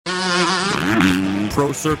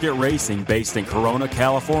Pro Circuit Racing, based in Corona,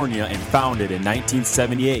 California, and founded in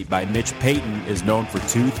 1978 by Mitch Payton, is known for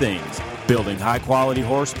two things: building high-quality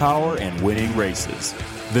horsepower and winning races.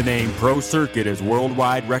 The name Pro Circuit is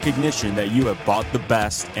worldwide recognition that you have bought the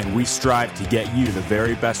best, and we strive to get you the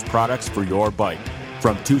very best products for your bike.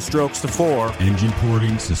 From 2 strokes to 4, engine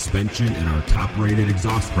porting, suspension, and our top-rated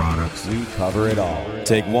exhaust products, we cover it all.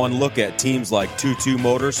 Take one look at teams like 22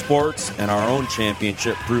 Motorsports and our own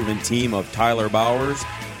championship-proven team of Tyler Bowers,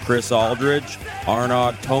 Chris Aldridge,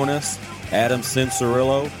 Arnaud Tonis, Adam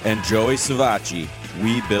Cincerillo, and Joey Savacci.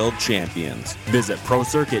 We build champions. Visit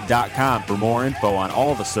ProCircuit.com for more info on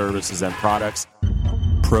all the services and products.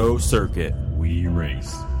 Pro Circuit. We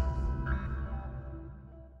race.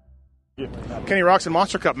 Kenny Roczen,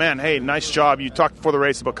 Monster Cup, man, hey, nice job. You talked before the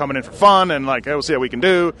race about coming in for fun and like, hey, we'll see what we can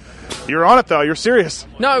do. You're on it though. You're serious.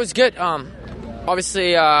 No, it was good.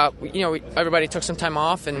 Obviously, everybody took some time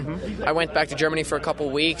off, and I went back to Germany for a couple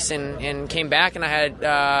of weeks and came back, and I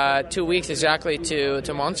had 2 weeks exactly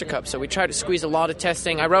to Monster Cup. So we tried to squeeze a lot of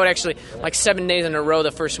testing. I rode actually like 7 days in a row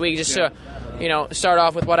the first week just to start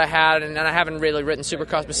off with what I had, and I haven't really ridden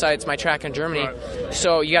Supercross besides my track in Germany. Right.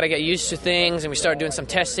 So you got to get used to things, and we started doing some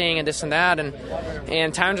testing and this and that,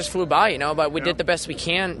 and time just flew by, but we did the best we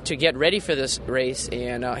can to get ready for this race,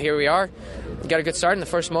 and here we are. We got a good start in the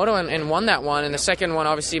first moto and won that one. And the second one,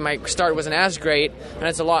 obviously, my start wasn't as great, and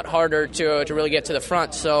it's a lot harder to really get to the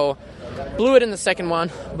front. So blew it in the second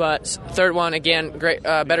one, but third one, again, great,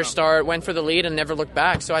 better start, went for the lead and never looked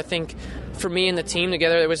back. So I think for me and the team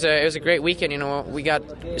together, it was a great weekend. We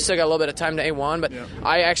still got a little bit of time to A1, but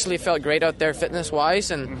I actually felt great out there fitness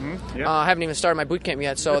wise, and I haven't even started my boot camp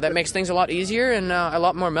yet, so that makes things a lot easier and a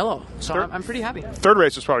lot more mellow. So I'm pretty happy. Third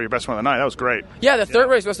race was probably your best one of the night. That was great. Yeah, the third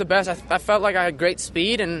race was the best. I felt like I had great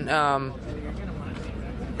speed, and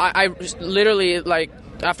I literally, like,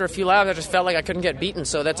 after a few laps, I just felt like I couldn't get beaten.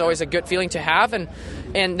 So that's always a good feeling to have, and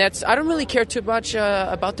that's, I don't really care too much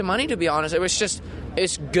about the money, to be honest. It was just,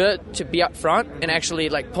 it's good to be up front and actually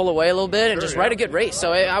like pull away a little bit and just ride a good race.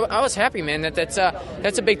 So I was happy, man. That's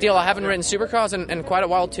a big deal. I haven't ridden Supercross in quite a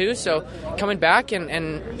while too. So coming back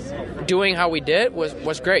and doing how we did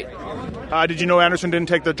was great. Did you know Anderson didn't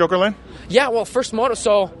take the Joker lane? Yeah, well, first moto.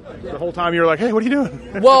 So the whole time you were like, hey, what are you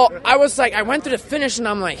doing? Well, I was like, I went to the finish and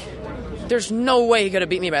I'm like, there's no way he could have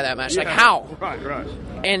beat me by that much. Like, how? Right.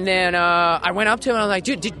 And then I went up to him and I was like,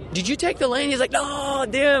 dude, did you take the lane? He's like, no,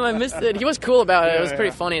 damn, I missed it. He was cool about it. It was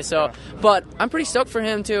pretty funny. So, but I'm pretty stoked for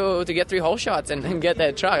him to get 3 hole shots and get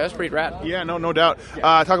that truck. That was pretty rad. Yeah, no doubt.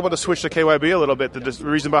 Talk about the switch to KYB a little bit, the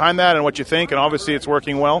reason behind that and what you think, and obviously it's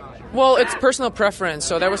working well. Well, it's personal preference.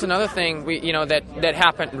 So that was another thing that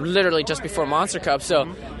happened literally just before Monster Cup.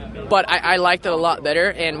 So. But I liked it a lot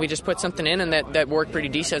better, and we just put something in, and that worked pretty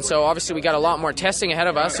decent. So obviously we got a lot more testing ahead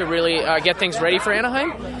of us to really get things ready for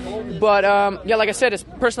Anaheim. But like I said, it's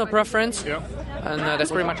personal preference, and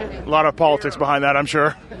that's pretty much it. A lot of politics behind that, I'm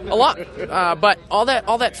sure. A lot, but all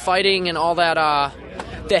that fighting and all that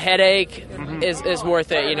the headache is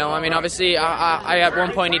worth it. I mean, obviously I at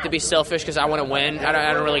one point need to be selfish because I want to win.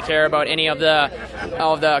 I don't really care about any of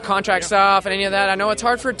the contract stuff and any of that. I know it's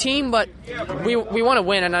hard for a team, but we want to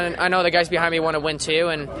win, and I know the guys behind me want to win too,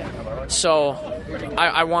 and so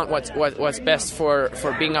I want what's best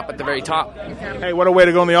for being up at the very top. Hey, what a way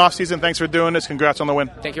to go in the off season. Thanks for doing this. Congrats on the win.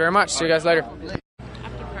 Thank you very much. See you guys later.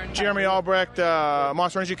 Jeremy Albrecht,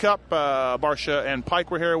 Monster Energy Cup, Barsha and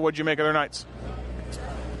Pike were here. What'd you make of their nights?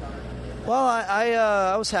 Well,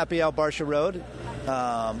 I was happy how Barsha rode.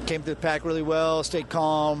 Came through the pack really well, stayed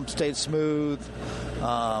calm, stayed smooth.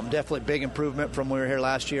 Definitely big improvement from when we were here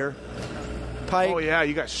last year. Pike. Oh, yeah,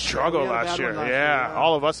 you guys struggled last year. Yeah,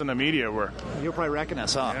 all of us in the media were. You'll probably reckon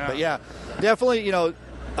us, huh? Yeah. But, yeah, definitely,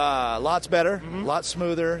 lots better, lots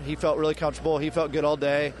smoother. He felt really comfortable. He felt good all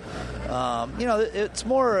day. It's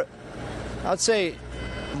more, I'd say,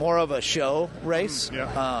 more of a show race.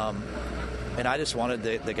 And I just wanted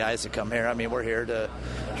the guys to come here. I mean, we're here to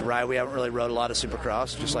ride. We haven't really rode a lot of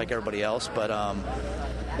Supercross, just like everybody else. But,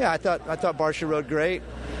 I thought Barsha rode great.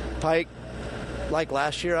 Pike, like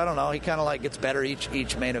last year, I don't know. He kind of gets better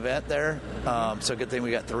each main event there. So good thing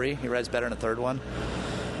we got 3. He rides better in the third one.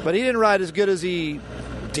 But he didn't ride as good as he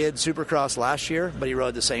did Supercross last year, but he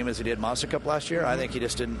rode the same as he did Monster Cup last year. I think he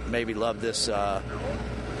just didn't maybe love this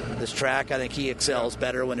track. I think he excels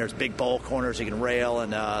better when there's big bowl corners. He can rail,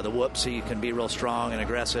 and the whoops, he can be real strong and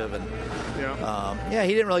aggressive. And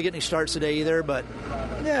he didn't really get any starts today either. But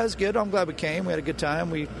it was good. I'm glad we came. We had a good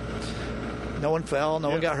time. No one fell. No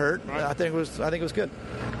one got hurt. Right. I think it was good.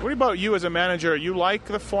 What about you as a manager? You like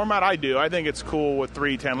the format? I do. I think it's cool with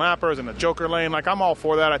 3 10-lappers and the Joker lane. I'm all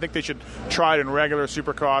for that. I think they should try it in regular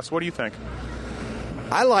Supercross. What do you think?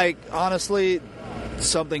 I like, honestly,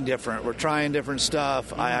 something different. We're trying different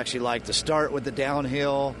stuff. I actually like to start with the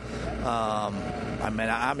downhill. I mean,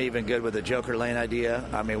 I'm even good with the Joker Lane idea.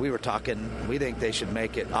 I mean, we were talking, we think they should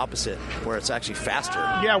make it opposite, where it's actually faster.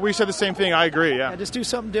 Yeah, we said the same thing. I agree, yeah. Just do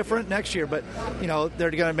something different next year. But, you know,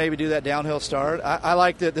 they're going to maybe do that downhill start. I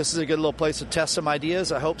like that this is a good little place to test some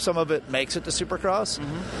ideas. I hope some of it makes it to Supercross.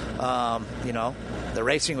 You know, the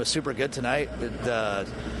racing was super good tonight. The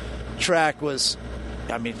track was...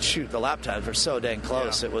 I mean, shoot, the lap times were so dang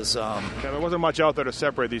close. Yeah. It was... there wasn't much out there to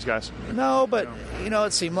separate these guys. No, but, you know,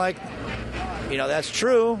 it seemed like, you know, that's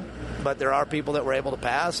true, but there are people that were able to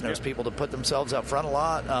pass, and there's people to put themselves up front a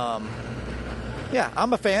lot. Yeah,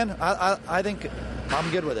 I'm a fan. I think I'm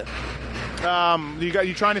good with it.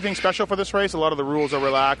 You try anything special for this race? A lot of the rules are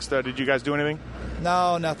relaxed. Did you guys do anything?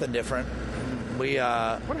 No, nothing different.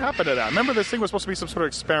 What happened to that? Remember, this thing was supposed to be some sort of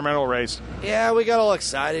experimental race. Yeah, we got all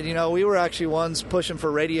excited. You know, we were actually ones pushing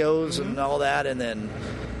for radios and all that, and then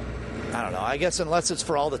I don't know. I guess unless it's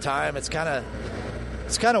for all the time, it's kind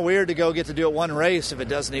of weird to go get to do it one race if it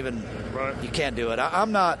doesn't even. Right. You can't do it.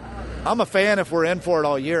 I'm a fan if we're in for it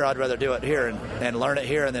all year. I'd rather do it here and learn it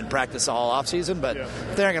here and then practice all off season. But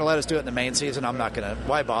if they aren't going to let us do it in the main season, I'm not going to.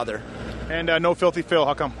 Why bother? And no Filthy Phil.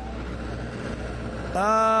 How come?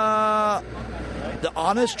 The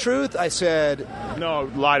honest truth, I said... No,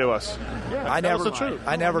 lie to us. Yeah, I never lie.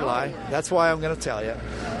 I never lie. That's why I'm going to tell you.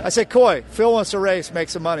 I said, Coy, Phil wants to race, make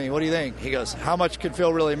some money. What do you think? He goes, how much could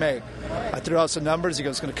Phil really make? I threw out some numbers. He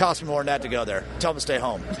goes, it's going to cost me more than that to go there. Tell him to stay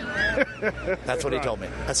home. That's what he told me.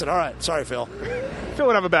 I said, all right, sorry, Phil. Phil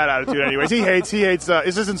would have a bad attitude anyways. He hates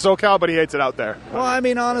this is in SoCal, but he hates it out there. Well, I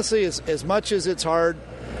mean, honestly, as much as it's hard,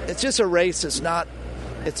 it's just a race. It's not...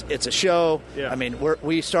 It's a show. Yeah. I mean,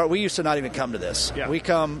 we used to not even come to this. Yeah. We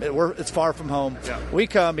come. It's far from home. Yeah. We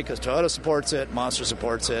come because Toyota supports it, Monster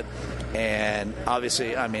supports it, and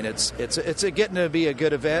obviously, I mean, it's getting to be a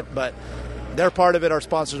good event. But they're part of it. Our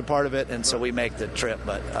sponsors are part of it, and so we make the trip.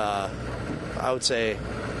 But I would say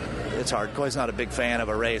it's hard. Coy's not a big fan of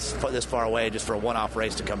a race this far away just for a one-off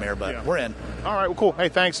race to come here. But we're in. All right. Well, cool. Hey,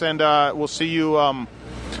 thanks, and we'll see you.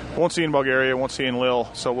 Won't see you in Bulgaria. Won't see you in Lille.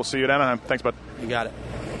 So we'll see you at Anaheim. Thanks, bud. You got it.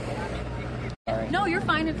 No, you're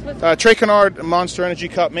fine. Trey Kennard, Monster Energy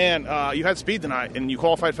Cup. Man, you had speed tonight, and you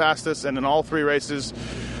qualified fastest, and in all three races,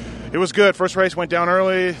 it was good. First race went down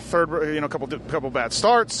early. Third, a couple bad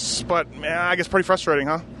starts, but man, I guess pretty frustrating,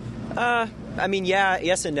 huh? I mean, yeah,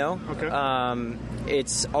 yes and no. Okay.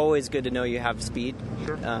 It's always good to know you have speed.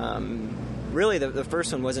 Sure. Really, the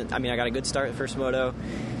first one wasn't. I mean, I got a good start the first moto,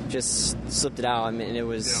 just slipped it out. I mean, it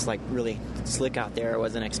was like really slick out there. I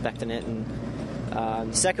wasn't expecting it, and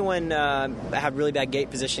the second one I had really bad gate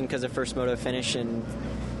position because of first moto finish, and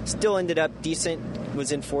still ended up decent.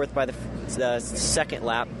 Was in fourth by the second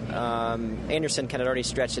lap. Anderson kind of already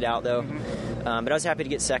stretched it out though, but I was happy to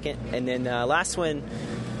get second. And then last one.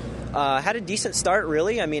 Had a decent start,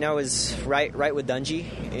 really. I mean, I was right with Dungey,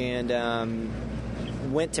 and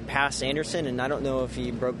went to pass Anderson, and I don't know if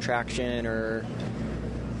he broke traction or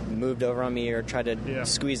moved over on me or tried to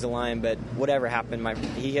squeeze the line, but whatever happened,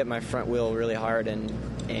 he hit my front wheel really hard, and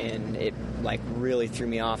it like really threw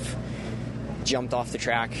me off. Jumped off the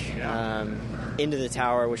track into the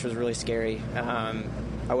tower, which was really scary.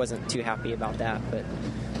 I wasn't too happy about that, but.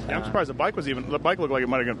 Yeah, I'm surprised the bike looked like it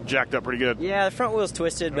might have got jacked up pretty good. Yeah, the front wheel's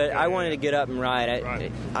twisted, but I wanted to get up and ride.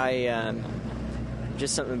 I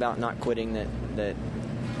just something about not quitting that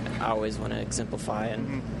I always want to exemplify,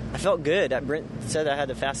 and I felt good. Brent said I had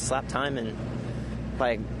the fastest lap time and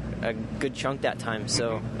by a good chunk that time,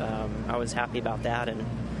 so I was happy about that, and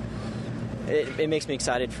it makes me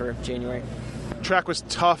excited for January. Track was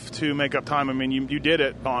tough to make up time. I mean, you did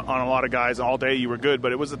it on a lot of guys all day. You were good,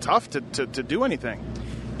 but it was tough to do anything.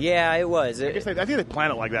 Yeah, it was. I think they plan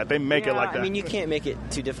it like that. They make it like that. I mean, you can't make it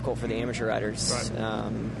too difficult for the amateur riders.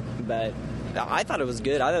 Right. But I thought it was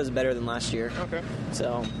good. I thought it was better than last year. Okay.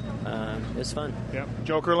 So it was fun. Yeah.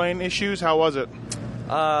 Joker Lane issues, how was it?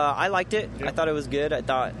 I liked it. Yeah. I thought it was good. I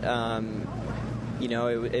thought,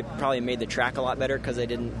 it probably made the track a lot better because they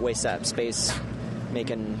didn't waste that space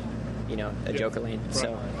making, a Joker Lane. Right.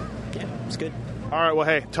 So, yeah, it was good. All right, well,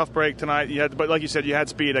 hey, tough break tonight. But like you said, you had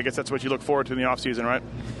speed. I guess that's what you look forward to in the off-season, right?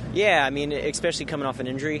 Yeah, I mean, especially coming off an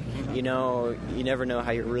injury, you never know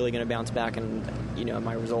how you're really going to bounce back, and,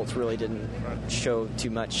 my results really didn't show too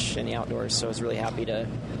much in the outdoors, so I was really happy to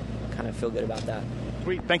kind of feel good about that.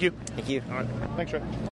 Sweet. Thank you. Thank you. All right. Thanks, Trey.